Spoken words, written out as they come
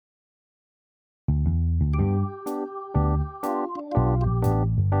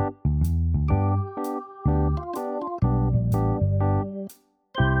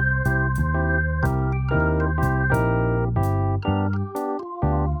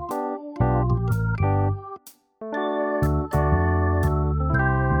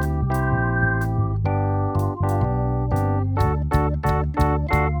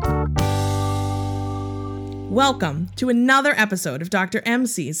Welcome to another episode of Dr.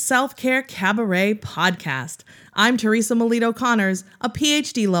 MC's Self-Care Cabaret podcast. I'm Teresa Melito Connors, a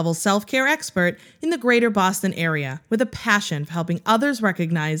PhD-level self-care expert in the greater Boston area with a passion for helping others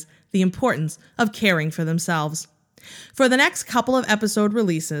recognize the importance of caring for themselves. For the next couple of episode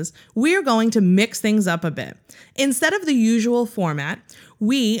releases, we're going to mix things up a bit. Instead of the usual format,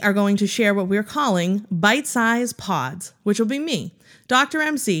 we are going to share what we're calling bite-sized pods, which will be me, Dr.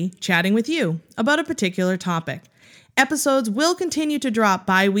 MC, chatting with you about a particular topic. Episodes will continue to drop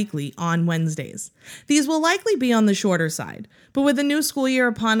bi-weekly on Wednesdays. These will likely be on the shorter side, but with the new school year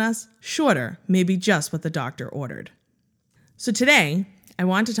upon us, shorter may be just what the doctor ordered. So today, I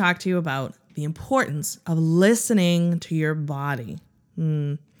want to talk to you about the importance of listening to your body.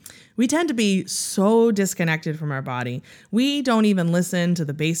 We tend to be so disconnected from our body. We don't even listen to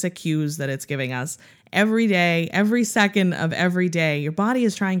the basic cues that it's giving us. Every day, every second of every day, your body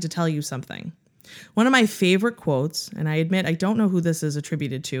is trying to tell you something. One of my favorite quotes, and I admit I don't know who this is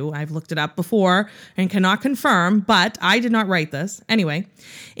attributed to. I've looked it up before and cannot confirm, but I did not write this. Anyway,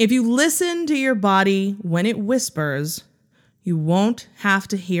 if you listen to your body when it whispers, you won't have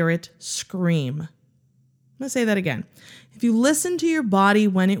to hear it scream. I'm going to say that again. If you listen to your body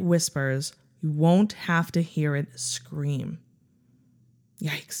when it whispers, you won't have to hear it scream.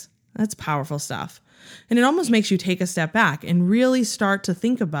 Yikes. That's powerful stuff. And it almost makes you take a step back and really start to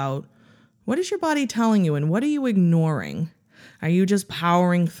think about, what is your body telling you and what are you ignoring? Are you just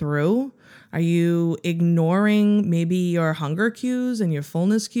powering through? Are you ignoring maybe your hunger cues and your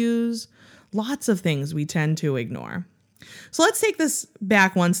fullness cues? Lots of things we tend to ignore. So let's take this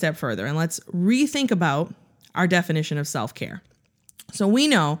back one step further and let's rethink about our definition of self-care. So we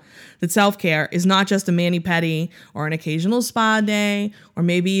know that self-care is not just a mani-pedi or an occasional spa day, or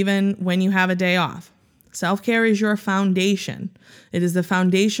maybe even when you have a day off. Self-care is your foundation. It is the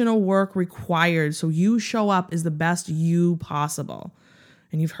foundational work required so you show up as the best you possible.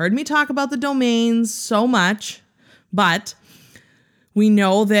 And you've heard me talk about the domains so much, but we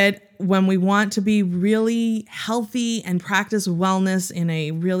know that when we want to be really healthy and practice wellness in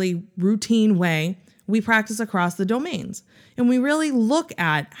a really routine way, we practice across the domains. And we really look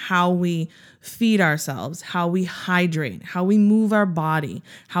at how we feed ourselves, how we hydrate, how we move our body,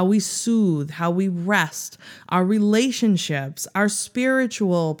 how we soothe, how we rest, our relationships, our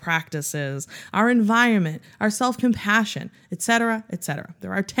spiritual practices, our environment, our self-compassion, etc., etc.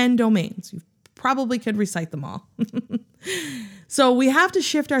 There are 10 domains. You probably could recite them all. So we have to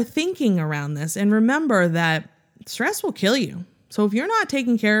shift our thinking around this and remember that stress will kill you. So if you're not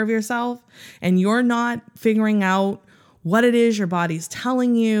taking care of yourself and you're not figuring out what it is your body's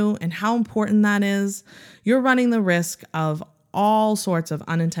telling you and how important that is, you're running the risk of all sorts of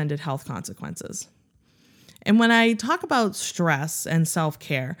unintended health consequences. And when I talk about stress and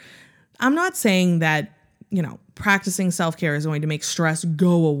self-care, I'm not saying that, practicing self-care is going to make stress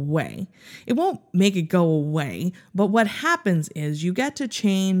go away. It won't make it go away, but what happens is you get to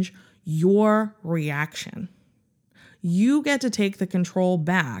change your reaction. You get to take the control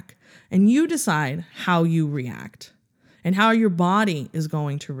back and you decide how you react and how your body is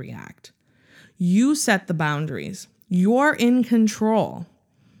going to react. You set the boundaries. You're in control.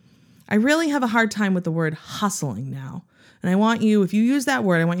 I really have a hard time with the word hustling now. And I want you, if you use that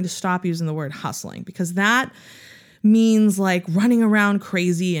word, I want you to stop using the word hustling, because that means like running around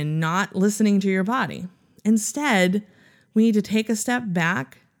crazy and not listening to your body. Instead, we need to take a step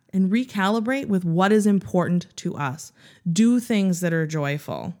back and recalibrate with what is important to us. Do things that are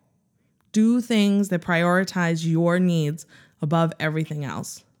joyful. Do things that prioritize your needs above everything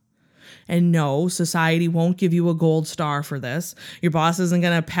else. And no, society won't give you a gold star for this. Your boss isn't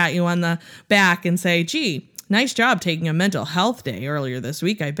going to pat you on the back and say, gee, nice job taking a mental health day earlier this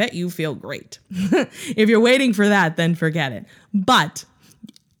week. I bet you feel great. If you're waiting for that, then forget it. But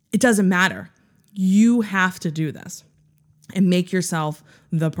it doesn't matter. You have to do this and make yourself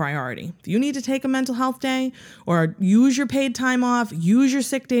the priority. If you need to take a mental health day or use your paid time off, use your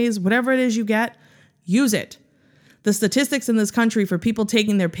sick days, whatever it is you get, use it. The statistics in this country for people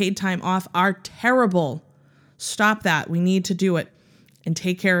taking their paid time off are terrible. Stop that. We need to do it and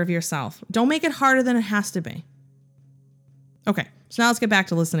take care of yourself. Don't make it harder than it has to be. Okay, so now let's get back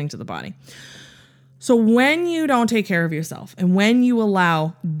to listening to the body. So when you don't take care of yourself and when you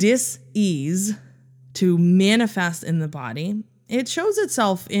allow dis-ease to manifest in the body, it shows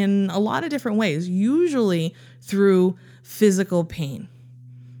itself in a lot of different ways, usually through physical pain.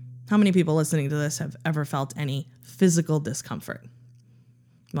 How many people listening to this have ever felt any physical discomfort?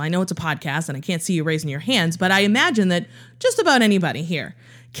 Well, I know it's a podcast and I can't see you raising your hands, but I imagine that just about anybody here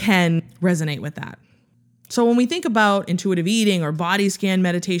can resonate with that. So when we think about intuitive eating or body scan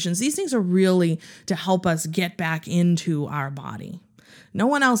meditations, these things are really to help us get back into our body. No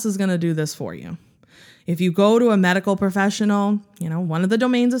one else is going to do this for you. If you go to a medical professional, one of the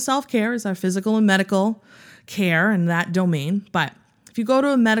domains of self-care is our physical and medical care in that domain. But if you go to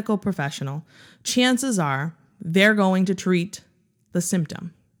a medical professional, chances are they're going to treat the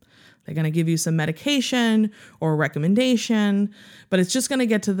symptom. They're going to give you some medication or a recommendation, but it's just going to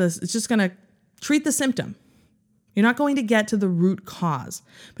get to this. It's just going to treat the symptom. You're not going to get to the root cause.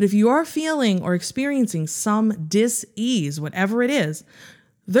 But if you're feeling or experiencing some dis-ease, whatever it is,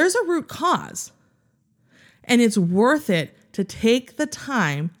 there's a root cause. And it's worth it to take the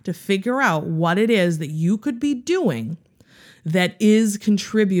time to figure out what it is that you could be doing that is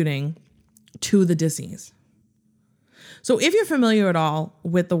contributing to the dis-ease. So if you're familiar at all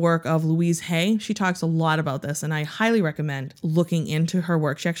with the work of Louise Hay, she talks a lot about this, and I highly recommend looking into her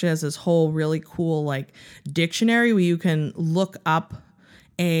work. She actually has this whole really cool dictionary where you can look up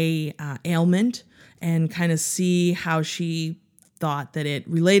a ailment and kind of see how she thought that it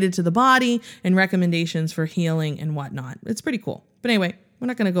related to the body and recommendations for healing and whatnot. It's pretty cool. But anyway, we're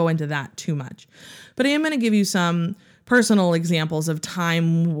not going to go into that too much. But I am going to give you some personal examples of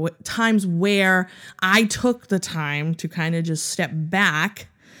times where I took the time to kind of just step back,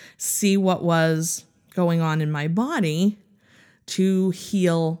 see what was going on in my body to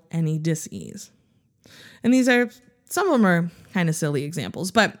heal any dis-ease. And some of them are kind of silly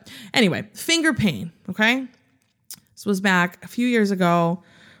examples. But anyway, finger pain, okay? This was back a few years ago,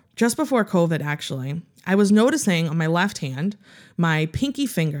 just before COVID, actually. I was noticing on my left hand, my pinky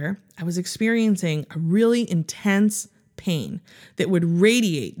finger, I was experiencing a really intense pain that would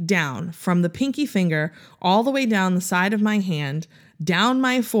radiate down from the pinky finger all the way down the side of my hand, down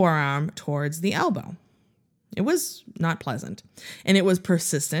my forearm towards the elbow. It was not pleasant. And it was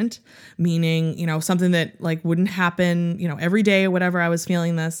persistent, meaning, something that wouldn't happen, every day or whatever. I was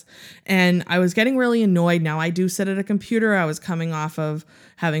feeling this. And I was getting really annoyed. Now I do sit at a computer. I was coming off of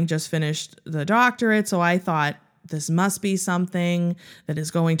having just finished the doctorate. So I thought, this must be something that is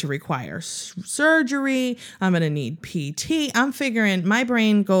going to require surgery. I'm going to need PT. I'm figuring my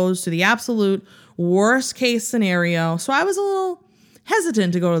brain goes to the absolute worst case scenario. So I was a little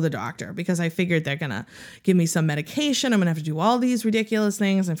hesitant to go to the doctor because I figured they're going to give me some medication. I'm going to have to do all these ridiculous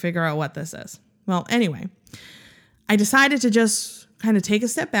things and figure out what this is. Well, anyway, I decided to just kind of take a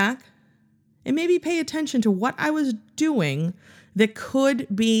step back and maybe pay attention to what I was doing that could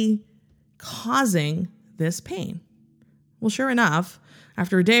be causing this pain. Well, sure enough,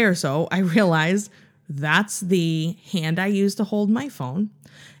 after a day or so, I realized that's the hand I use to hold my phone,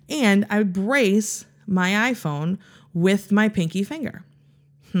 and I would brace my iPhone with my pinky finger.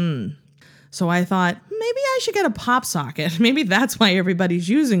 So I thought, maybe I should get a pop socket. Maybe that's why everybody's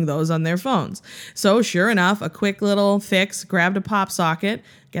using those on their phones. So sure enough, a quick little fix, grabbed a pop socket.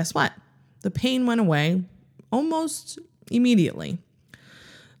 Guess what? The pain went away almost immediately.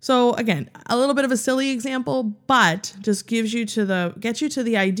 So again, a little bit of a silly example, but just gets you to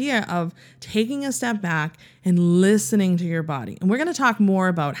the idea of taking a step back and listening to your body. And we're going to talk more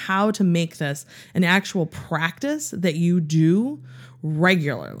about how to make this an actual practice that you do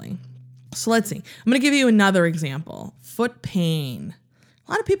regularly. So let's see. I'm going to give you another example. Foot pain.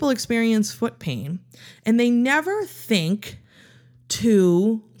 A lot of people experience foot pain, and they never think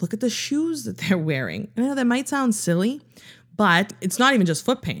to look at the shoes that they're wearing. I know that might sound silly, but it's not even just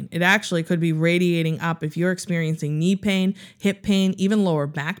foot pain. It actually could be radiating up if you're experiencing knee pain, hip pain, even lower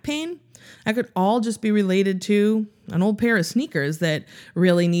back pain. That could all just be related to an old pair of sneakers that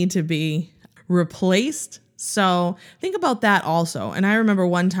really need to be replaced. So think about that also. And I remember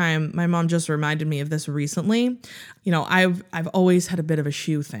one time my mom just reminded me of this recently. I've always had a bit of a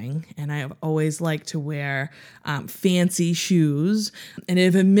shoe thing, and I have always liked to wear fancy shoes, and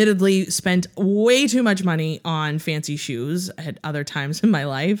have admittedly spent way too much money on fancy shoes at other times in my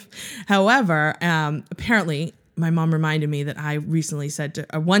life. However, apparently my mom reminded me that I recently said to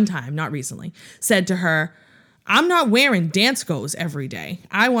her, I'm not wearing Danskos every day.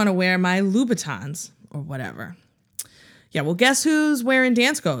 I want to wear my Louboutins or whatever. Yeah, well, guess who's wearing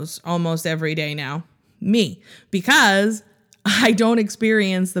Danskos almost every day now? Me, because I don't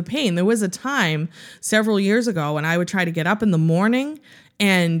experience the pain. There was a time several years ago when I would try to get up in the morning,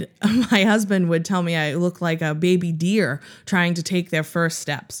 and my husband would tell me I looked like a baby deer trying to take their first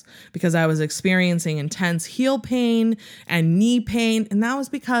steps because I was experiencing intense heel pain and knee pain. And that was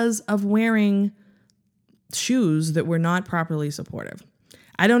because of wearing shoes that were not properly supportive.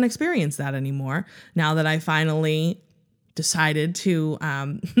 I don't experience that anymore now that I finally decided to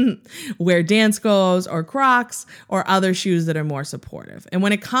wear Danskos or Crocs or other shoes that are more supportive. And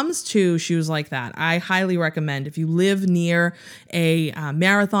when it comes to shoes like that, I highly recommend, if you live near a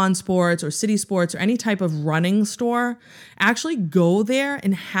Marathon Sports or City Sports or any type of running store, actually go there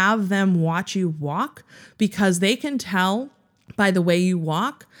and have them watch you walk, because they can tell by the way you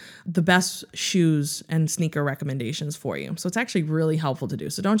walk the best shoes and sneaker recommendations for you. So it's actually really helpful to do.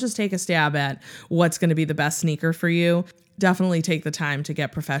 So don't just take a stab at what's going to be the best sneaker for you. Definitely take the time to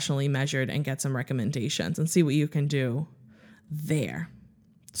get professionally measured and get some recommendations and see what you can do there.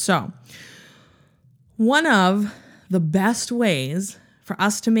 So one of the best ways for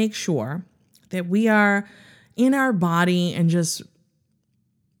us to make sure that we are in our body and just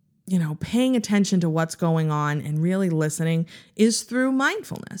paying attention to what's going on and really listening is through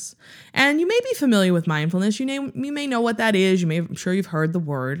mindfulness. And you may be familiar with mindfulness. You may know what that is. I'm sure you've heard the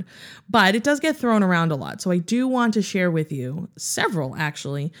word, but it does get thrown around a lot. So I do want to share with you several,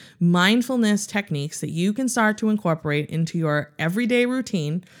 actually, mindfulness techniques that you can start to incorporate into your everyday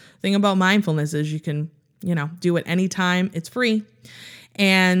routine. The thing about mindfulness is you can, do it anytime. It's free.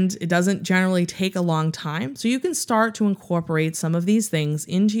 And it doesn't generally take a long time. So you can start to incorporate some of these things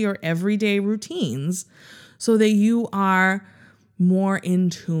into your everyday routines so that you are more in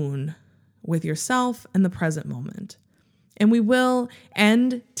tune with yourself and the present moment. And we will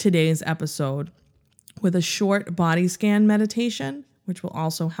end today's episode with a short body scan meditation, which will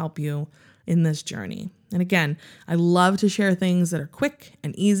also help you in this journey. And again, I love to share things that are quick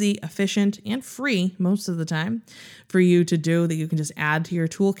and easy, efficient, and free most of the time for you to do, that you can just add to your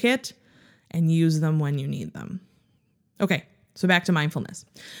toolkit and use them when you need them. Okay, so back to mindfulness.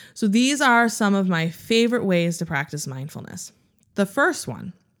 So these are some of my favorite ways to practice mindfulness. The first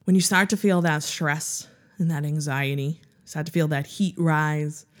one, when you start to feel that stress and that anxiety, start to feel that heat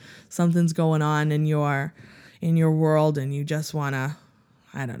rise, something's going on in your world and you just want to,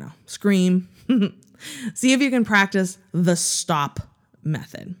 scream. See if you can practice the stop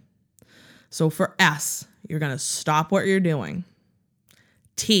method. So for S, you're going to stop what you're doing.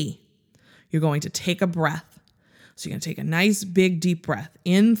 T, you're going to take a breath. So you're going to take a nice, big, deep breath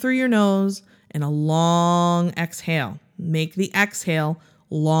in through your nose and a long exhale. Make the exhale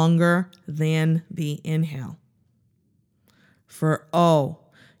longer than the inhale. For O,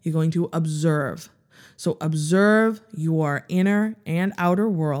 you're going to observe. So observe your inner and outer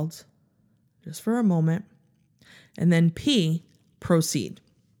worlds just for a moment. And then P, proceed.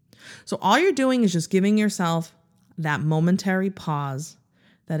 So all you're doing is just giving yourself that momentary pause,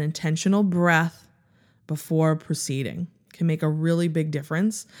 that intentional breath before proceeding. Can make a really big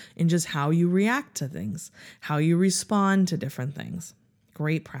difference in just how you react to things, how you respond to different things.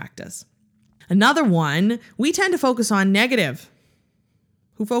 Great practice. Another one, we tend to focus on negative.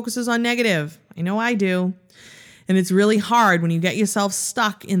 Who focuses on negative? I know I do. And it's really hard when you get yourself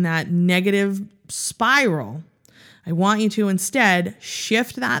stuck in that negative spiral. I want you to instead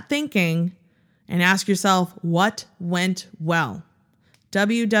shift that thinking and ask yourself, what went well?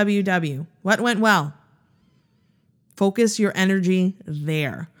 WWW. What went well? Focus your energy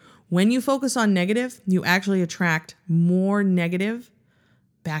there. When you focus on negative, you actually attract more negative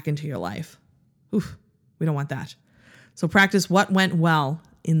back into your life. Oof, we don't want that. So practice what went well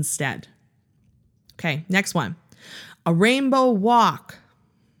instead. Okay, next one. A rainbow walk.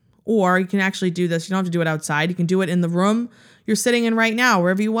 Or you can actually do this. You don't have to do it outside. You can do it in the room you're sitting in right now,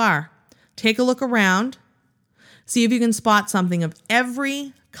 wherever you are. Take a look around. See if you can spot something of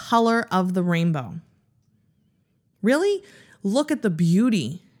every color of the rainbow. Really look at the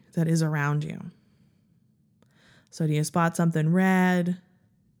beauty that is around you. So do you spot something red,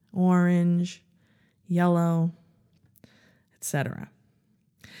 orange, yellow, etc.?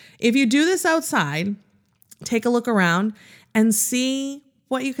 If you do this outside, take a look around and see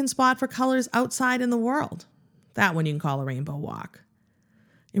what you can spot for colors outside in the world. That one you can call a rainbow walk.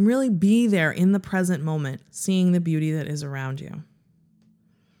 And really be there in the present moment, seeing the beauty that is around you.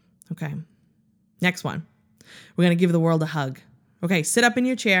 Okay, next one. We're going to give the world a hug. Okay, sit up in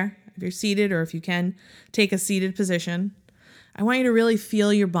your chair. If you're seated, or if you can, take a seated position. I want you to really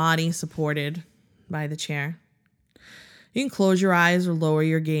feel your body supported by the chair. You can close your eyes or lower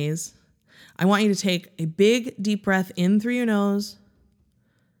your gaze. I want you to take a big, deep breath in through your nose.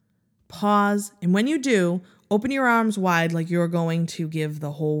 Pause. And when you do, open your arms wide like you're going to give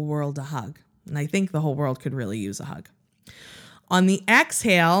the whole world a hug. And I think the whole world could really use a hug. On the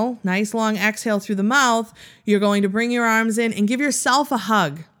exhale, nice long exhale through the mouth, you're going to bring your arms in and give yourself a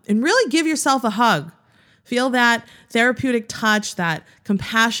hug. And really give yourself a hug. Feel that therapeutic touch, that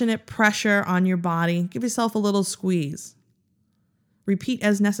compassionate pressure on your body. Give yourself a little squeeze. Repeat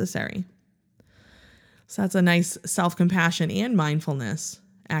as necessary. So that's a nice self-compassion and mindfulness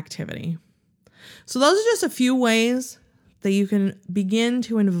activity. So those are just a few ways that you can begin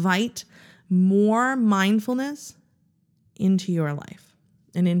to invite more mindfulness into your life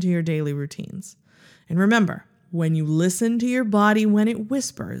and into your daily routines. And remember, when you listen to your body when it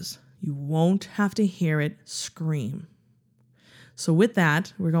whispers, you won't have to hear it scream. So with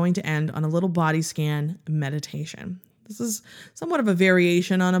that, we're going to end on a little body scan meditation. This is somewhat of a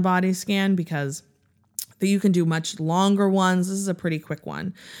variation on a body scan because you can do much longer ones. This is a pretty quick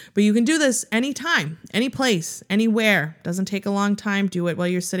one. But you can do this anytime, any place, anywhere. Doesn't take a long time. Do it while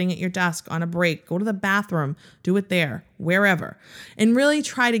you're sitting at your desk on a break. Go to the bathroom. Do it there, wherever. And really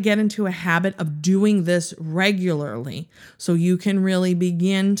try to get into a habit of doing this regularly so you can really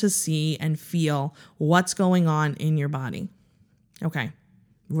begin to see and feel what's going on in your body. Okay,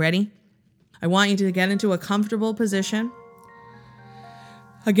 ready? I want you to get into a comfortable position.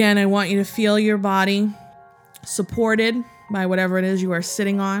 Again, I want you to feel your body supported by whatever it is you are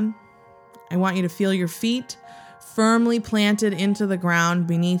sitting on. I want you to feel your feet firmly planted into the ground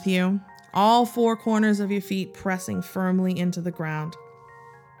beneath you. All four corners of your feet pressing firmly into the ground.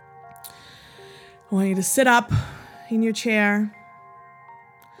 I want you to sit up in your chair.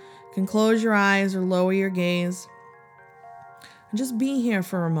 You can close your eyes or lower your gaze. And just be here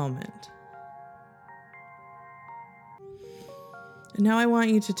for a moment. And now I want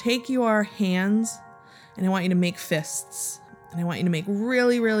you to take your hands and I want you to make fists. And I want you to make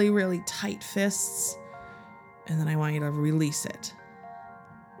really, really, really tight fists. And then I want you to release it.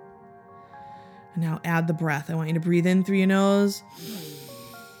 And now add the breath. I want you to breathe in through your nose.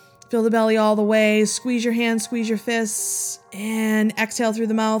 Fill the belly all the way. Squeeze your hands, squeeze your fists. And exhale through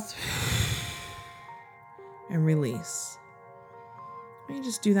the mouth. And release. You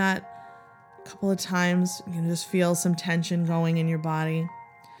just do that a couple of times. You can just feel some tension going in your body.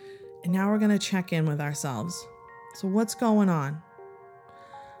 And now we're going to check in with ourselves. So what's going on?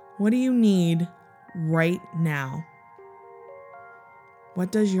 What do you need right now?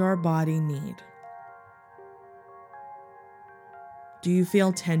 What does your body need? Do you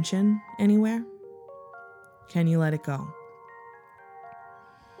feel tension anywhere? Can you let it go?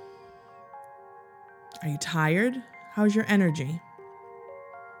 Are you tired? How's your energy?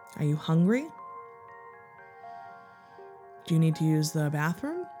 Are you hungry? Do you need to use the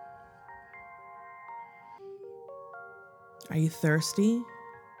bathroom? Are you thirsty?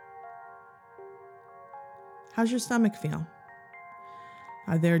 How's your stomach feel?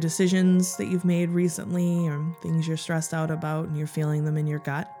 Are there decisions that you've made recently or things you're stressed out about and you're feeling them in your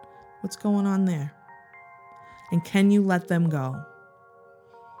gut? What's going on there? And can you let them go?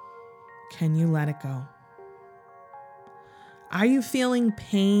 Can you let it go? Are you feeling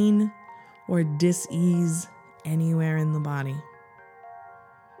pain or dis-ease anywhere in the body?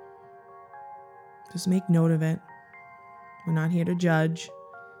 Just make note of it. We're not here to judge.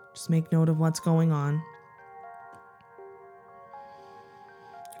 Just make note of what's going on.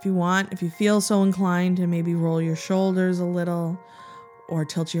 If you want, if you feel so inclined to maybe roll your shoulders a little or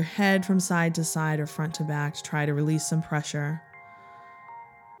tilt your head from side to side or front to back to try to release some pressure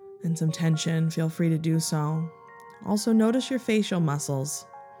and some tension, feel free to do so. Also, notice your facial muscles.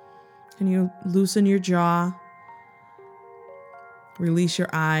 Can you loosen your jaw? Release your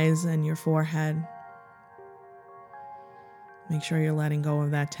eyes and your forehead. Make sure you're letting go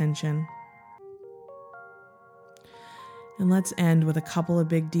of that tension. And let's end with a couple of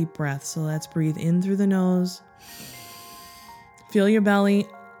big deep breaths. So let's breathe in through the nose. Feel your belly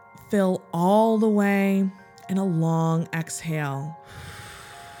fill all the way, and a long exhale.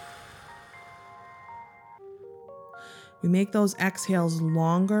 We make those exhales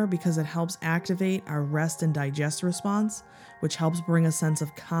longer because it helps activate our rest and digest response, which helps bring a sense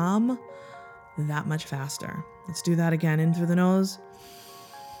of calm that much faster. Let's do that again. In through the nose.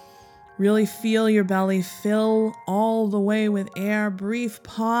 Really feel your belly fill all the way with air. Brief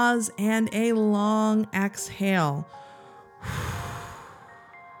pause and a long exhale.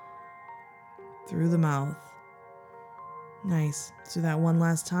 Through the mouth. Nice. Let's do that one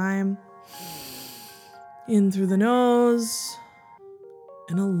last time. In through the nose.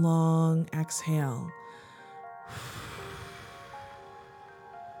 And a long exhale.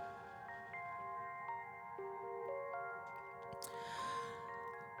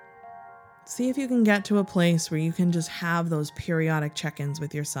 See if you can get to a place where you can just have those periodic check-ins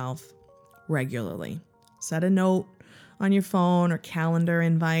with yourself regularly. Set a note on your phone or calendar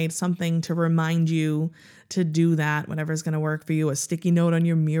invite, something to remind you to do that, whatever's going to work for you, a sticky note on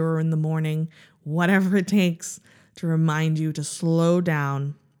your mirror in the morning, whatever it takes to remind you to slow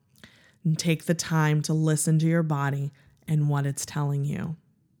down and take the time to listen to your body and what it's telling you.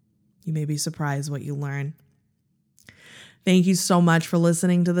 You may be surprised what you learn. Thank you so much for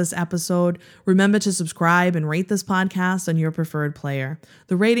listening to this episode. Remember to subscribe and rate this podcast on your preferred player.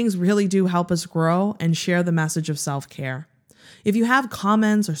 The ratings really do help us grow and share the message of self-care. If you have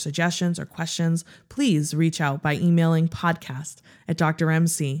comments or suggestions or questions, please reach out by emailing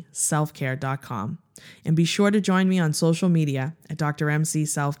podcast@drmcselfcare.com. And be sure to join me on social media at Dr. MC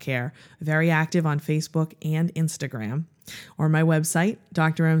Self-Care, very active on Facebook and Instagram, or my website,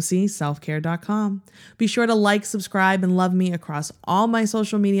 drmcselfcare.com. Be sure to like, subscribe, and love me across all my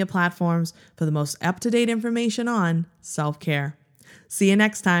social media platforms for the most up-to-date information on self-care. See you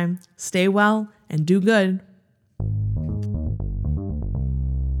next time. Stay well and do good.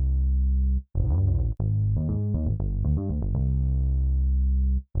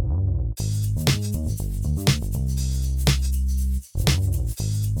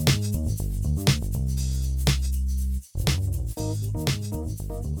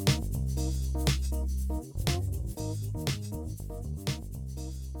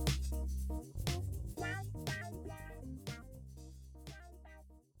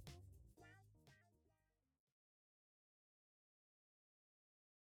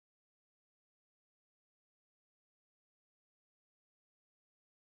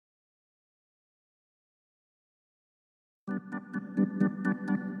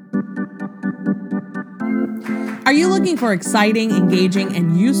 Are you looking for exciting, engaging,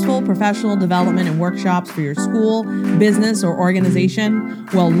 and useful professional development and workshops for your school, business, or organization?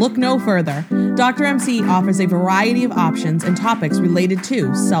 Well, look no further. Dr. MC offers a variety of options and topics related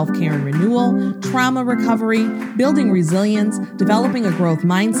to self-care and renewal, trauma recovery, building resilience, developing a growth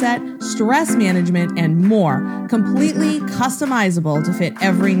mindset, stress management, and more, completely customizable to fit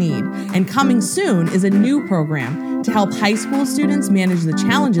every need. And coming soon is a new program to help high school students manage the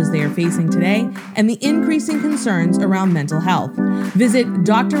challenges they are facing today and the increasing concerns around mental health. Visit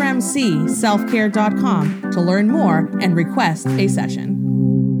drmcselfcare.com to learn more and request a session.